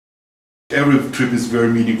Every trip is very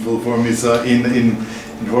meaningful for me. So in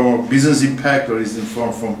form of business impact, or is it in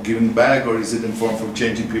form from giving back, or is it in form from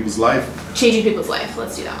changing people's life? Changing people's life.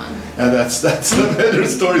 Let's do that one. And that's a better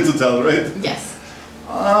story to tell, right? Yes.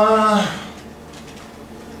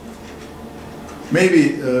 Maybe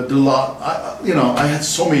the last, I had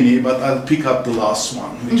so many, but I'll pick up the last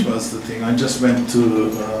one, which was the thing. I just went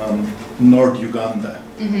to North Uganda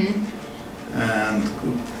and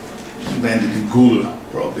landed in Gulu,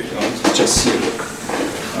 probably. Just here, look.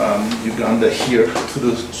 Uganda here to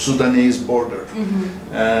the Sudanese border.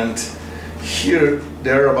 And here,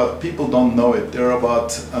 there are about, people don't know it, there are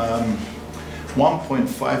about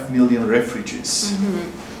 1.5 million refugees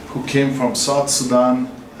who came from South Sudan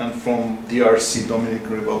and from DRC,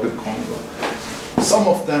 Dominican Republic, Congo. Some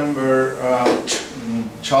of them were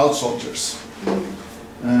child soldiers.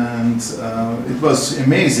 And it was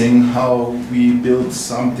amazing how we built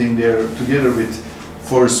something there together with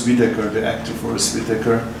Forrest Whitaker, the actor Forrest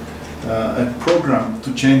Whitaker, a program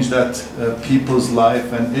to change that people's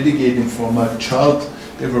life and educating from a child.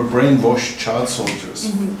 They were brainwashed child soldiers,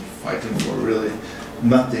 fighting for really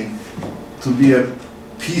nothing, to be a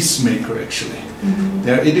peacemaker actually.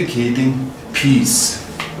 They're educating peace.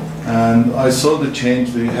 And I saw the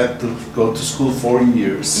change. We had to go to school 4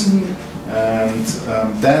 years. And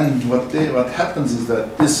then what happens is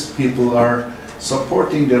that these people are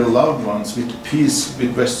supporting their loved ones with peace,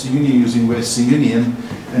 with Western Union, using Western Union,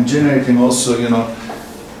 and generating also,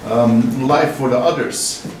 life for the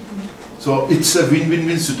others. So it's a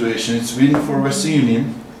win-win-win situation. It's win for Western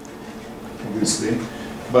Union, obviously,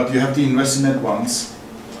 but you have to invest in it once.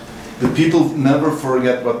 The people never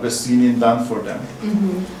forget what Western Union done for them.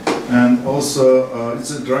 And also, it's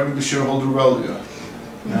a driving the shareholder value.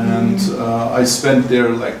 And I spent there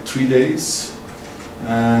like 3 days,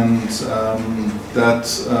 and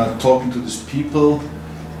talking to these people,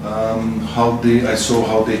 I saw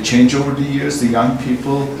how they change over the years, the young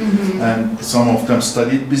people, and some of them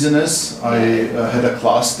studied business. I had a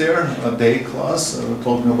class there, a day class,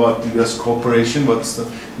 talking about US corporation, what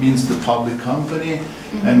means the public company,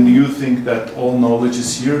 and you think that all knowledge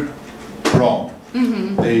is here? Wrong.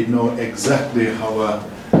 They know exactly how a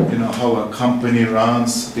company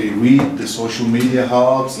runs. They read the social media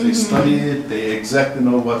hubs, they study it, they exactly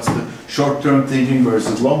know what's the short-term thinking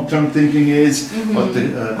versus long-term thinking is, what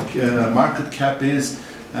the market cap is,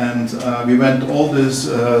 and we went all this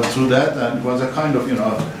through that, and it was a kind of,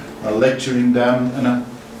 lecturing them in a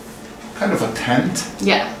kind of a tent.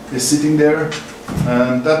 Yeah. They're sitting there,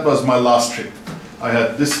 and that was my last trip. I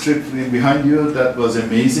had this trip behind you, that was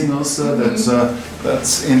amazing also.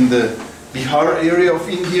 That's in the Bihar area of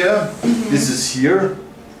India. This is here.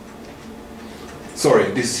 Sorry,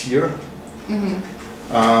 this is here.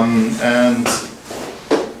 And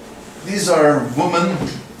these are women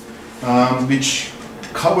which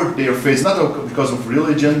covered their face, not because of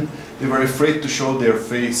religion. They were afraid to show their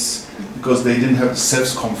face because they didn't have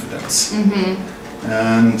self-confidence.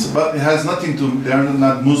 But it has nothing to, they're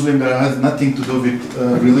not Muslim, that has nothing to do with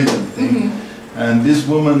religion thing. And this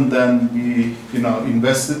woman, then we,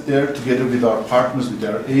 invested there together with our partners, with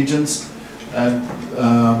our agents, and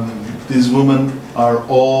these women are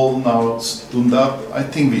all now stood up. I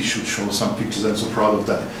think we should show some pictures. I'm so proud of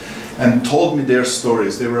that. And told me their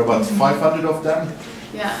stories. There were about 500 of them.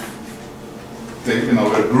 Yeah. They,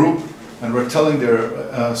 were a group, and were telling their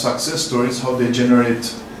success stories, how they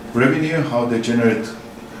generate revenue, how they generate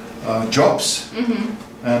jobs.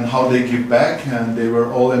 And how they give back, and they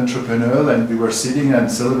were all entrepreneurial, and we were sitting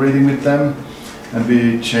and celebrating with them, and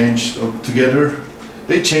we changed together.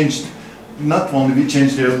 They changed, not only we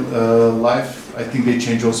changed their life, I think they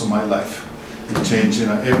changed also my life. They changed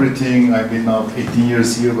everything. I've been now 18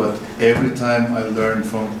 years here, but every time I learn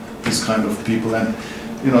from this kind of people. And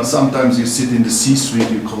sometimes you sit in the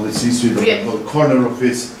C-suite, you call it C-suite, or you call it corner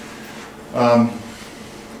office.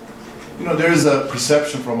 There is a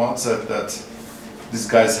perception from outside that these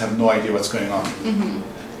guys have no idea what's going on.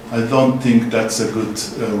 I don't think that's a good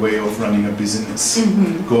way of running a business.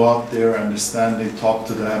 Go out there, understand, they talk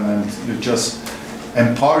to them, and you just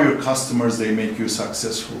empower your customers, they make you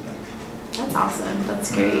successful. That's awesome,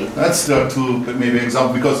 that's great. That's the two maybe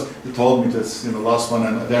example, because you told me this, last one,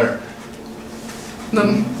 and there are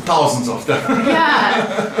thousands of them.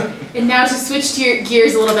 Yeah, and now to switch to your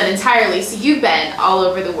gears a little bit entirely, so you've been all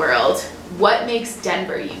over the world. What makes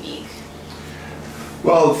Denver unique?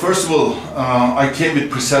 Well, first of all, I came with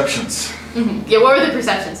perceptions. Yeah, what were the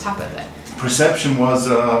perceptions? Talk about that. Perception was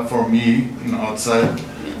for me, outside,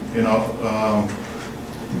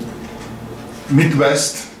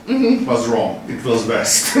 Midwest was wrong. It was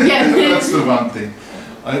West. Yeah. That's the one thing.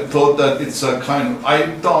 I thought that it's a kind of, I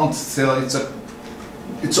don't say it's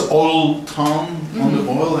an oil town on the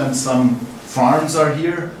oil, and some farms are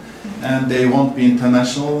here, and they won't be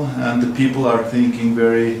international, and the people are thinking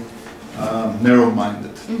very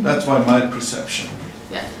narrow-minded. That's why my perception.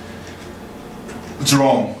 Yeah. It's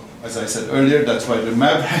wrong, as I said earlier. That's why the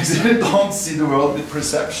map actually don't see the world with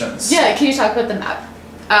perceptions. Yeah. Can you talk about the map?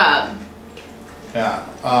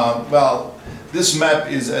 Well, this map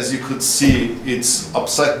is, as you could see, it's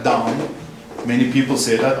upside down. Many people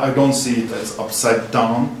say that. I don't see it as upside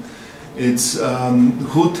down. It's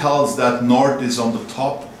who tells that north is on the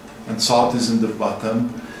top and south is in the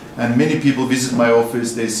bottom. And many people visit my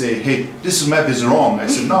office, they say, hey, this map is wrong. I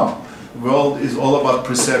said, no, the world is all about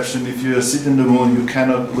perception. If you sit in the moon, you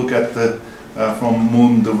cannot look at the from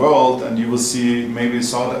moon the world, and you will see maybe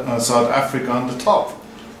South Africa on the top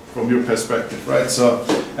from your perspective, right? So,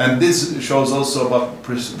 and this shows also about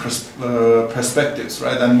perspectives,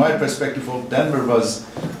 right? And my perspective of Denver was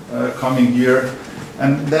coming here,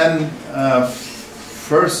 and then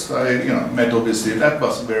first I met, obviously, that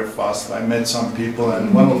was very fast. I met some people,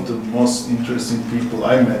 and one of the most interesting people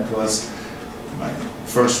I met was my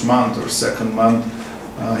first month or second month.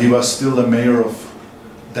 He was still the mayor of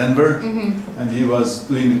Denver, and he was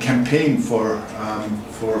doing the campaign for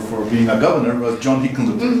being a governor, was John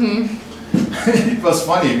Hickenlooper. It was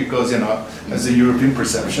funny because, as a European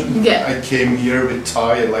perception, I came here with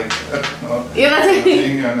tie, like,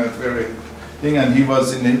 thing, and a very thing, and he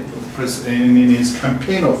was in his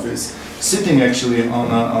campaign office, sitting actually in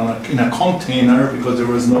a container because there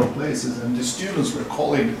was no places, and the students were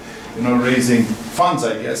calling, raising funds,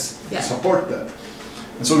 I guess, to support that.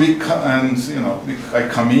 And so I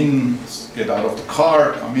come in, get out of the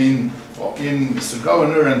car, come in, walk in, Mr.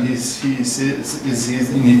 Governor, and he's in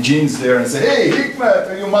his jeans there, and say, hey,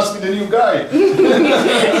 Hikmet, you must be the new guy.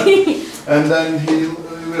 And then we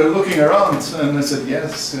were looking around, and I said,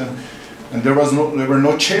 yes. And there were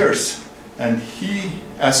no chairs, and he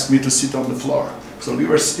asked me to sit on the floor. So we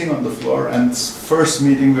were sitting on the floor, and first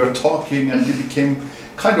meeting we were talking, and we became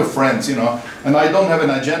kind of friends, And I don't have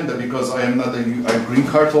an agenda because I am not a green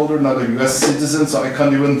card holder, not a U.S. citizen, so I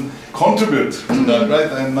can't even contribute to that,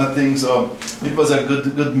 right? I'm nothing. So it was a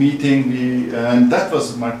good meeting. And that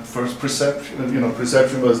was my first perception.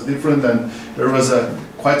 Perception was different, and there was a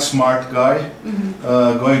quite smart guy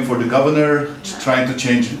going for the governor, trying to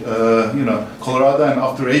change, Colorado. And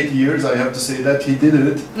after 8 years, I have to say that he did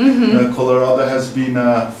it. Colorado has been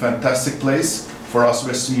a fantastic place for us,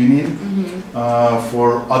 Western Union,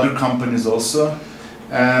 for other companies also.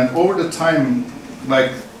 And over the time,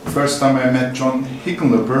 like first time I met John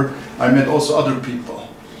Hickenlooper, I met also other people.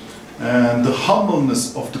 And the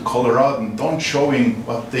humbleness of the Coloradan, don't showing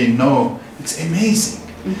what they know, it's amazing.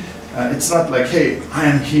 It's not like, hey, I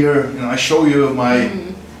am here, I show you my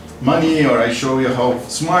money, or I show you how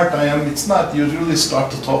smart I am. It's not. You really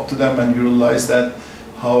start to talk to them, and you realize that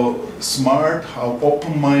how smart, how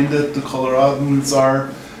open-minded the Coloradans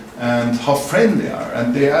are, and how friendly they are.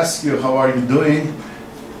 And they ask you, how are you doing?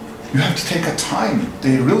 You have to take a time.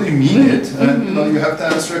 They really mean it, and you have to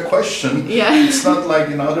answer a question. It's not like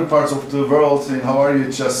in other parts of the world saying, how are you?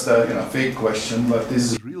 It's just a fake question, but this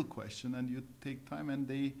is a real question, and you take time, and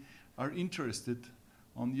they are interested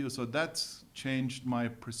on you. So that's changed my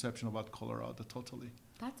perception about Colorado totally.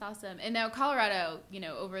 That's awesome. And now Colorado,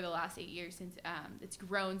 over the last 8 years since it's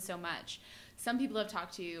grown so much, some people I've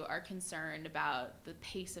talked to are concerned about the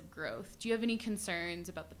pace of growth. Do you have any concerns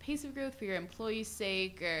about the pace of growth for your employees'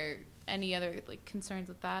 sake, or any other concerns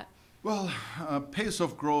with that? Well, pace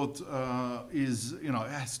of growth is, it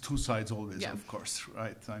has two sides always, of course,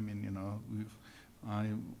 right? I mean,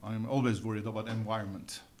 I'm always worried about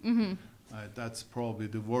environment. That's probably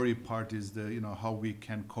the worry part, is the how we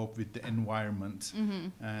can cope with the environment.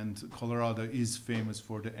 And Colorado is famous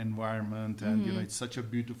for the environment, and it's such a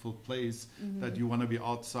beautiful place that you want to be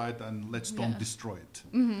outside, and let's don't destroy it.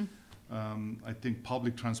 I think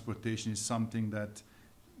public transportation is something that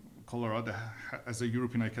Colorado, as a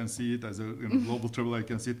European I can see it, as a global traveler I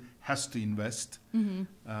can see it, has to invest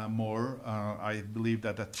more. I believe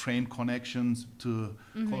that the train connections to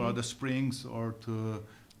Colorado Springs or to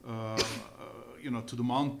to the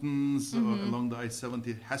mountains along the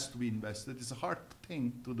I-70 has to be invested. It's a hard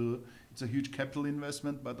thing to do. It's a huge capital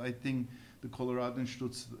investment, but I think the Coloradans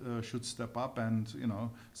should step up and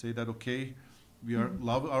say that, okay, we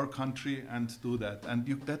love our country, and do that. And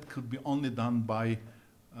that could be only done by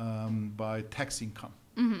tax income.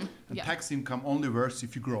 And tax income only works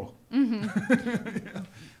if you grow.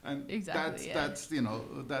 And exactly, that's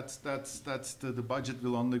the budget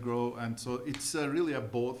will only grow, and so it's really a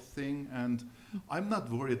both thing. And I'm not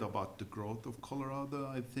worried about the growth of Colorado.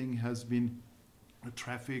 I think has been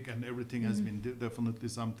traffic and everything has been definitely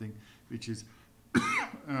something which is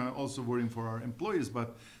also worrying for our employees.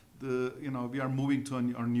 But we are moving to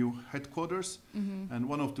our new headquarters, and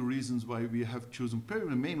one of the reasons why we have chosen, probably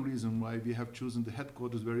the main reason why we have chosen the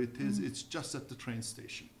headquarters where it is, it's just at the train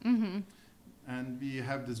station, and we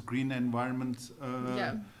have this green environment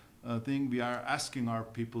thing. We are asking our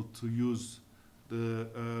people to use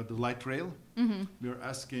the light rail. We are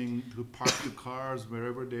asking to park the cars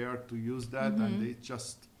wherever they are to use that, and they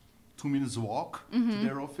just 2 minutes walk to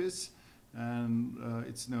their office, and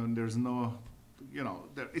there's no,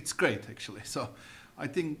 it's great actually. So I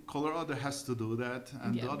think Colorado has to do that,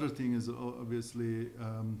 and the other thing is obviously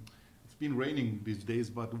it's been raining these days,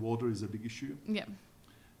 but water is a big issue.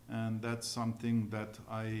 And that's something that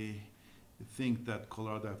I think that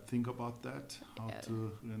Colorado think about that, how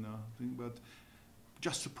to think, but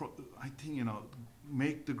just to I think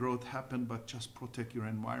make the growth happen, but just protect your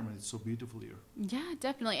environment. It's so beautiful here. Yeah,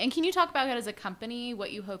 definitely. And can you talk about it as a company,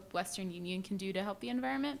 what you hope Western Union can do to help the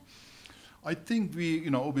environment? I think we,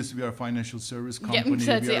 obviously we are a financial service company.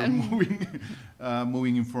 We are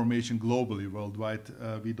moving information globally, worldwide.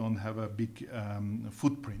 We don't have a big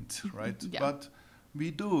footprint, right? But we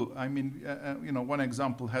do. I mean, one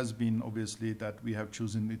example has been obviously that we have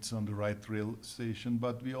chosen it's on the right rail station,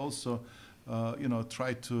 but we also,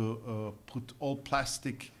 try to put all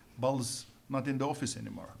plastic bottles not in the office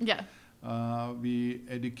anymore. We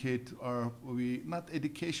educate not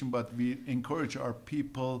education, but we encourage our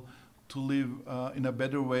people to live in a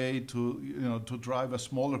better way, to drive a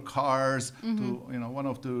smaller cars. One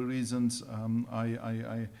of the reasons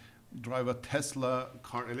I drive a Tesla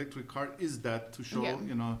car, electric car, is that to show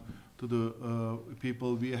to the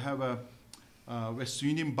people. We have a West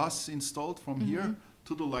Union bus installed from here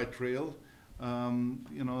to the light rail,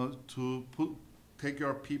 to take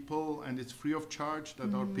your people, and it's free of charge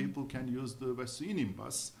that our people can use the West Union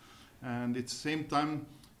bus, and at the same time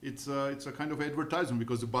it's a kind of advertisement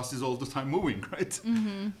because the bus is all the time moving, right?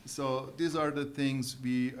 So these are the things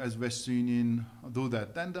we as West Union do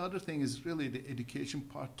that. Then the other thing is really the education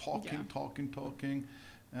part, talking,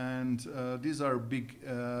 and these are big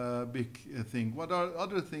thing. What our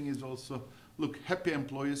other thing is also, look, happy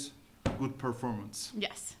employees, good performance.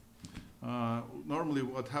 Normally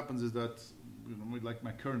what happens is that, like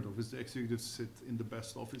my current office, the executives sit in the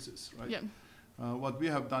best offices, right? What we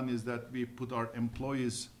have done is that we put our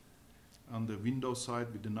employees on the window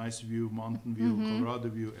side with the nice view, mountain view, Colorado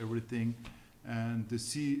view, everything. And the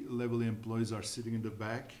C-level employees are sitting in the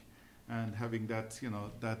back and having that,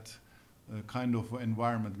 that kind of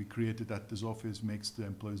environment we created at this office makes the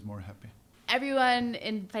employees more happy. Everyone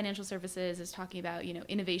in financial services is talking about,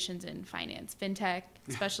 innovations in finance, fintech,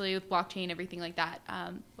 especially with blockchain, everything like that.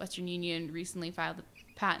 Western Union recently filed a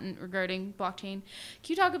patent regarding blockchain. Can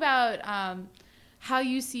you talk about how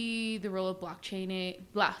you see the role of blockchain,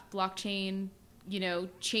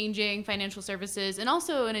 changing financial services, and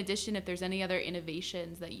also in addition, if there's any other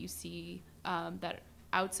innovations that you see that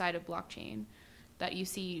outside of blockchain that you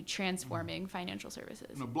see transforming financial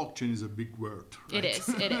services? Blockchain is a big word, right?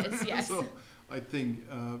 It is, yes. So I think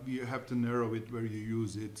you have to narrow it where you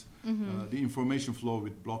use it. The information flow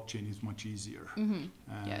with blockchain is much easier.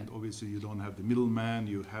 And obviously you don't have the middleman,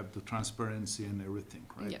 you have the transparency and everything,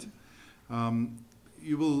 right?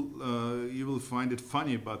 You will find it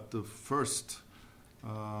funny, but the first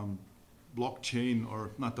blockchain,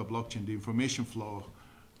 or not the blockchain, the information flow,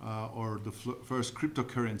 or the first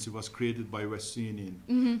cryptocurrency was created by West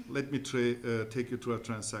Union. Let me take you through a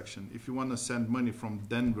transaction. If you want to send money from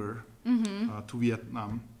Denver to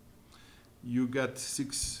Vietnam, you get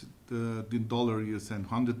the dollar you send,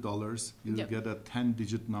 $100, you get a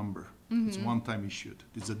 10-digit number. It's one-time issued.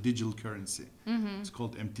 It's a digital currency. It's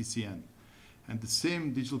called MTCN. And the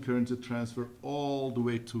same digital currency transfer all the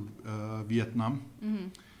way to Vietnam.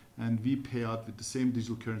 And we pay out with the same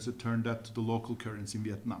digital currency, turn that to the local currency in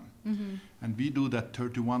Vietnam. And we do that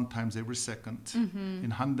 31 times every second in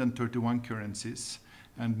 131 currencies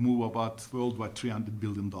and move about worldwide $300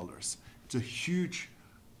 billion. It's a huge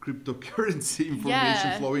cryptocurrency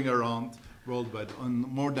information flowing around worldwide on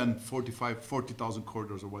more than 40,000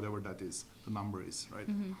 corridors or whatever that is, the number is, right?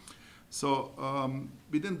 So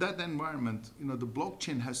within that environment, the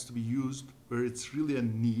blockchain has to be used where it's really a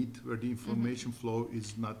need, where the information flow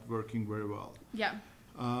is not working very well.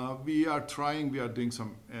 We are doing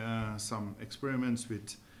some experiments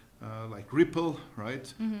with like Ripple,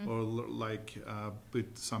 right? Or like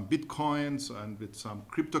with some Bitcoins and with some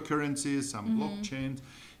cryptocurrencies, some blockchains.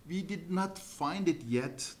 We did not find it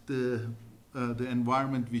yet, the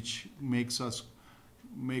environment which makes us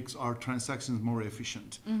makes our transactions more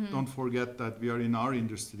efficient. Don't forget that we are in our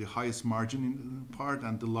industry the highest margin in part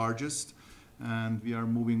and the largest, and we are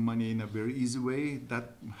moving money in a very easy way.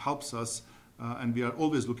 That helps us, and we are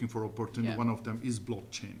always looking for opportunity. One of them is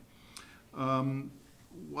blockchain.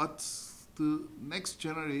 What's the next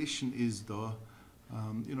generation is though,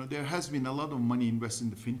 there has been a lot of money invested in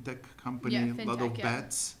the fintech company, a lot of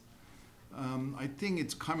bets. I think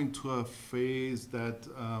it's coming to a phase that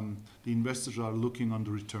the investors are looking on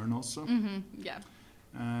the return also.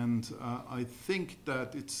 And I think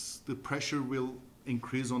that the pressure will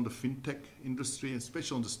increase on the fintech industry,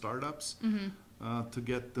 especially on the startups, to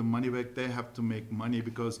get the money back. They have to make money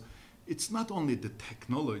because it's not only the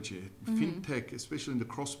technology. Fintech, especially in the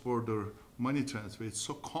cross-border money transfer, it's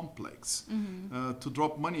so complex. To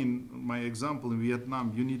drop money, in my example, in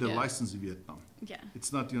Vietnam, you need a license in Vietnam.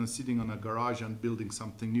 It's not sitting on a garage and building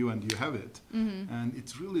something new and you have it. And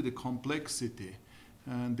it's really the complexity.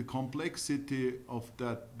 And the complexity of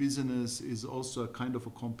that business is also a kind of a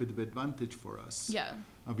competitive advantage for us.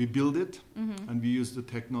 We build it and we use the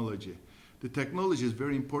technology. The technology is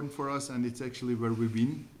very important for us, and it's actually where we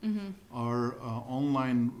win. Our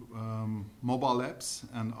online mobile apps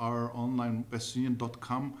and our online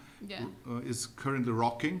westernunion.com is currently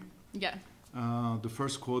rocking. The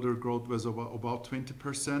first quarter growth was about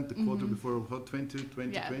 20%, the quarter before about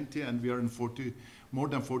 20, and we are in more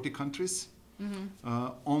than 40 countries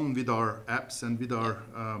on with our apps and with our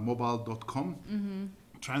mobile.com.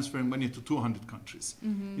 Transferring money to 200 countries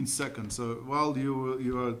in seconds. So while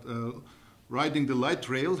you are riding the light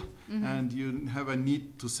rail and you have a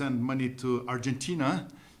need to send money to Argentina,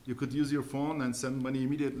 you could use your phone and send money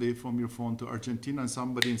immediately from your phone to Argentina, and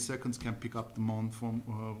somebody in seconds can pick up the amount from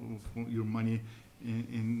your money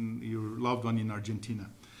in your loved one in Argentina.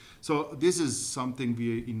 So this is something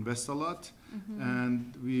we invest a lot,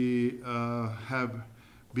 and we have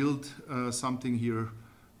built something here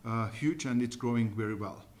huge, and it's growing very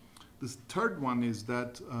well. The third one is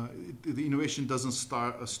that the innovation doesn't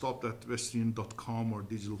stop at westernunion.com or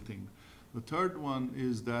digital thing. The third one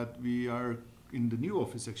is that we are in the new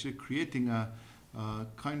office actually creating a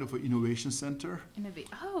kind of an innovation center.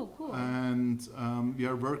 Oh, cool. And we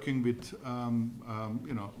are working with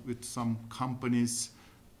with some companies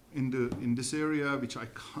in this area, which I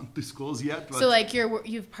can't disclose yet. But so like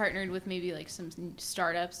you've partnered with maybe like some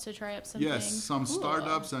startups to try up something? Yes, some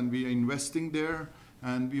startups, and we are investing there.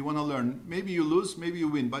 And we want to learn. Maybe you lose, maybe you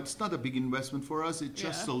win, but it's not a big investment for us. It's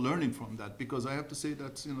just learning from that, because I have to say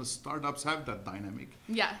that startups have that dynamic,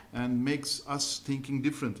 and makes us thinking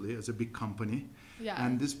differently as a big company.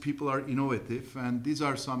 And these people are innovative, and these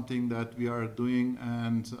are something that we are doing,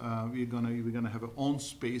 and we're gonna have our own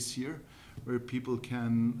space here, where people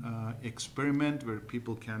can experiment, where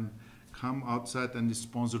people can come outside, and is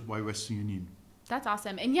sponsored by Western Union. That's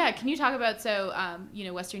awesome. And can you talk about,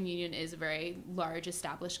 Western Union is a very large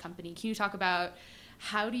established company. Can you talk about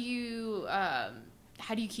how do you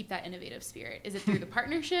keep that innovative spirit? Is it through the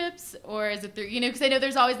partnerships, or is it through, because I know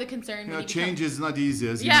there's always the concern. Change is not easy,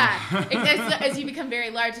 as you know. As you become very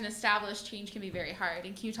large and established, change can be very hard.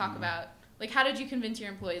 And can you talk about, how did you convince your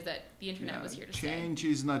employees that the internet was here to stay? Change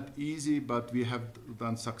is not easy, but we have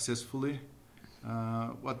done successfully.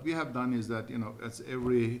 What we have done is that, as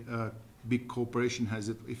every big corporation has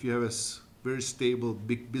it, if you have a very stable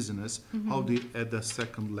big business, how do you add a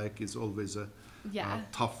second leg is always a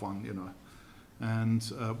tough one,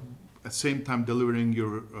 and at the same time delivering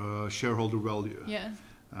your shareholder value.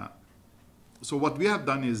 So what we have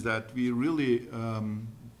done is that we really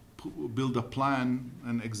build a plan.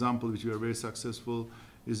 An example which we are very successful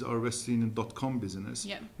is our westernunion.com business.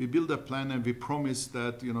 We build a plan, and we promise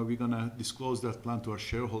that we're going to disclose that plan to our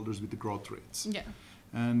shareholders with the growth rates.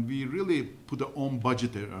 And we really put our own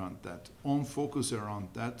budget around that, own focus around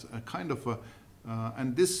that,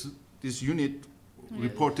 and this unit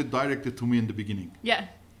reported directly to me in the beginning.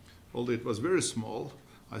 Although it was very small,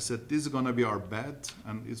 I said, this is going to be our bet,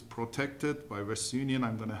 and it's protected by Western Union.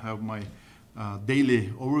 I'm going to have my daily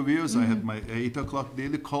overviews. I had my 8 o'clock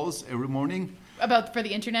daily calls every morning. For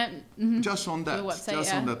the internet? Just on that. The website,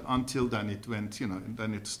 just on that. Until then it went, and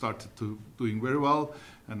then it started doing very well.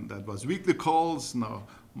 And that was weekly calls, now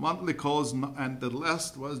monthly calls. And the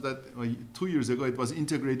last was that 2 years ago it was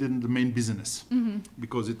integrated in the main business,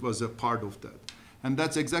 because it was a part of that. And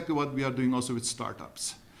that's exactly what we are doing also with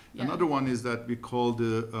startups. Another one is that we call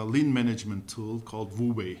the lean management tool called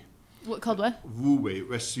Wu Wei. Called what? Wu Wei,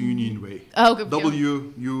 Western Union Way. Oh, good.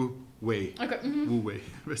 W-U Way. Okay. Wu Wei,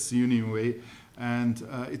 Western Union Way. And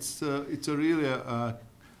it's a really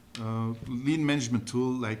lean management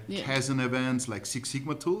tool, like Kaizen events, like Six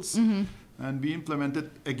Sigma tools. And we implemented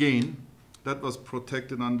again that was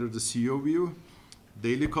protected under the CEO view,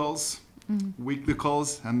 daily calls, weekly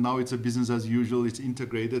calls, and now it's a business as usual. It's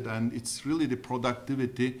integrated, and it's really the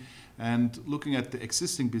productivity and looking at the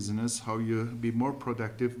existing business, how you be more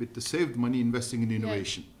productive with the saved money investing in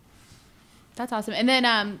innovation. That's awesome. And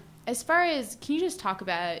then as far as, can you just talk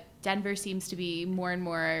about Denver seems to be more and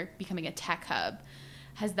more becoming a tech hub.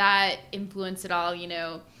 Has that influenced at all, you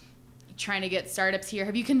know, trying to get startups here?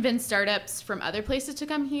 Have you convinced startups from other places to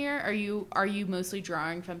come here? Are you mostly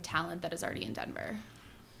drawing from talent that is already in Denver?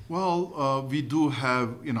 Well, we do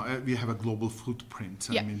have, you know, we have a global footprint.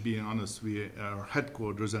 Yeah. I mean, being honest, our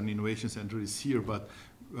headquarters and innovation center is here, but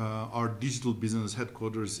our digital business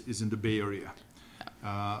headquarters is in the Bay Area.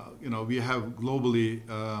 You know, we have globally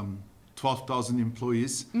 12,000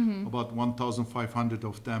 employees. About 1,500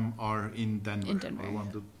 of them are in Denver. Or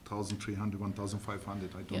 1,300, 1,500.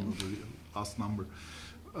 I don't know the last number.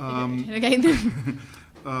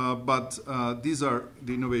 But these are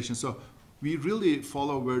the innovations. So we really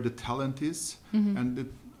follow where the talent is,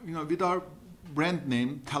 and you know, with our brand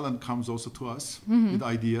name, talent comes also to us with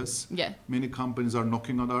ideas. Yeah. Many companies are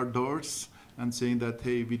knocking on our doors and saying that,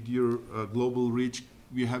 hey, with your global reach,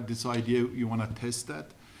 we have this idea, you want to test that,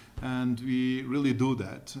 and we really do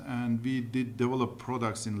that. And we did develop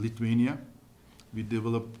products in Lithuania, we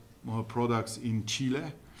developed products in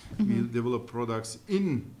Chile, we developed products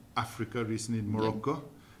in Africa recently, in Morocco.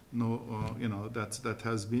 No, you know, that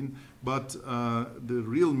has been, but the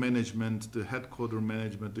real management, the headquarter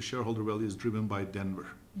management, the shareholder value is driven by Denver.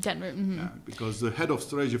 Denver, yeah, because the head of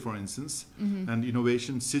strategy, for instance, and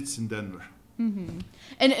innovation sits in Denver. And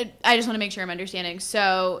I just want to make sure I'm understanding.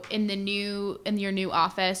 So in your new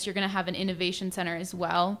office, you're going to have an innovation center as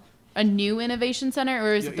well, a new innovation center,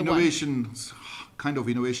 or is it the innovation? Kind of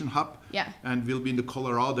innovation hub, and we'll be in the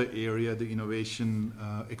Colorado area. The innovation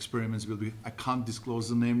experiments will be, I can't disclose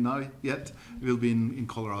the name now yet, we'll be in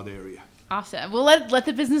Colorado area. Awesome. Well, let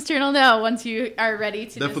the Business Journal know once you are ready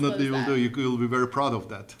to definitely will do. You'll be very proud of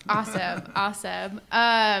that. Awesome. Awesome.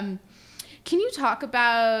 Can you talk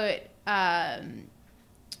about,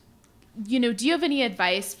 you know, do you have any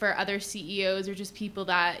advice for other CEOs or just people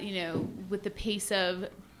that, you know, with the pace of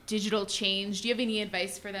digital change, do you have any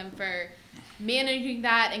advice for them for managing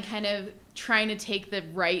that and kind of trying to take the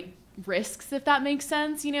right risks, if that makes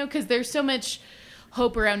sense, you know, because there's so much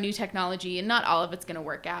hope around new technology and not all of it's going to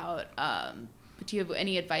work out. But do you have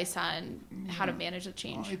any advice on how to manage the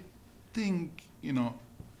change? I think, you know,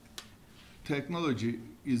 technology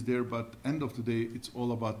is there, but end of the day, it's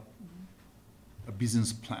all about a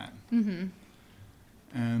business plan.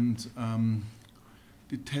 And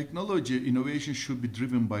the technology innovation should be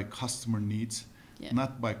driven by customer needs,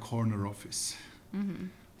 not by corner office.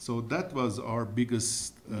 So that was our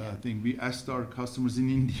biggest thing. We asked our customers in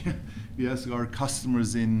India, we asked our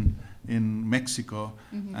customers in Mexico,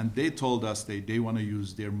 and they told us they want to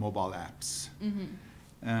use their mobile apps.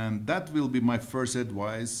 And that will be my first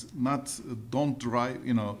advice. Don't try,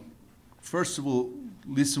 you know, first of all,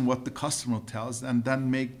 listen what the customer tells and then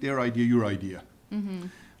make their idea your idea.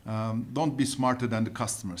 Don't be smarter than the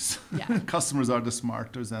customers. Customers are the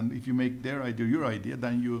smartest, and if you make their idea your idea,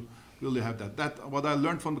 then you really have that. That what I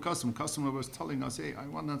learned from the customer was telling us, hey, I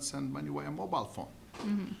want to send money via mobile phone.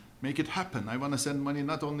 Make it happen. I want to send money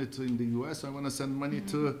not only to in the US, I want to send money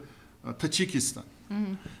to Tajikistan,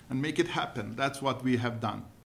 and make it happen. That's what we have done.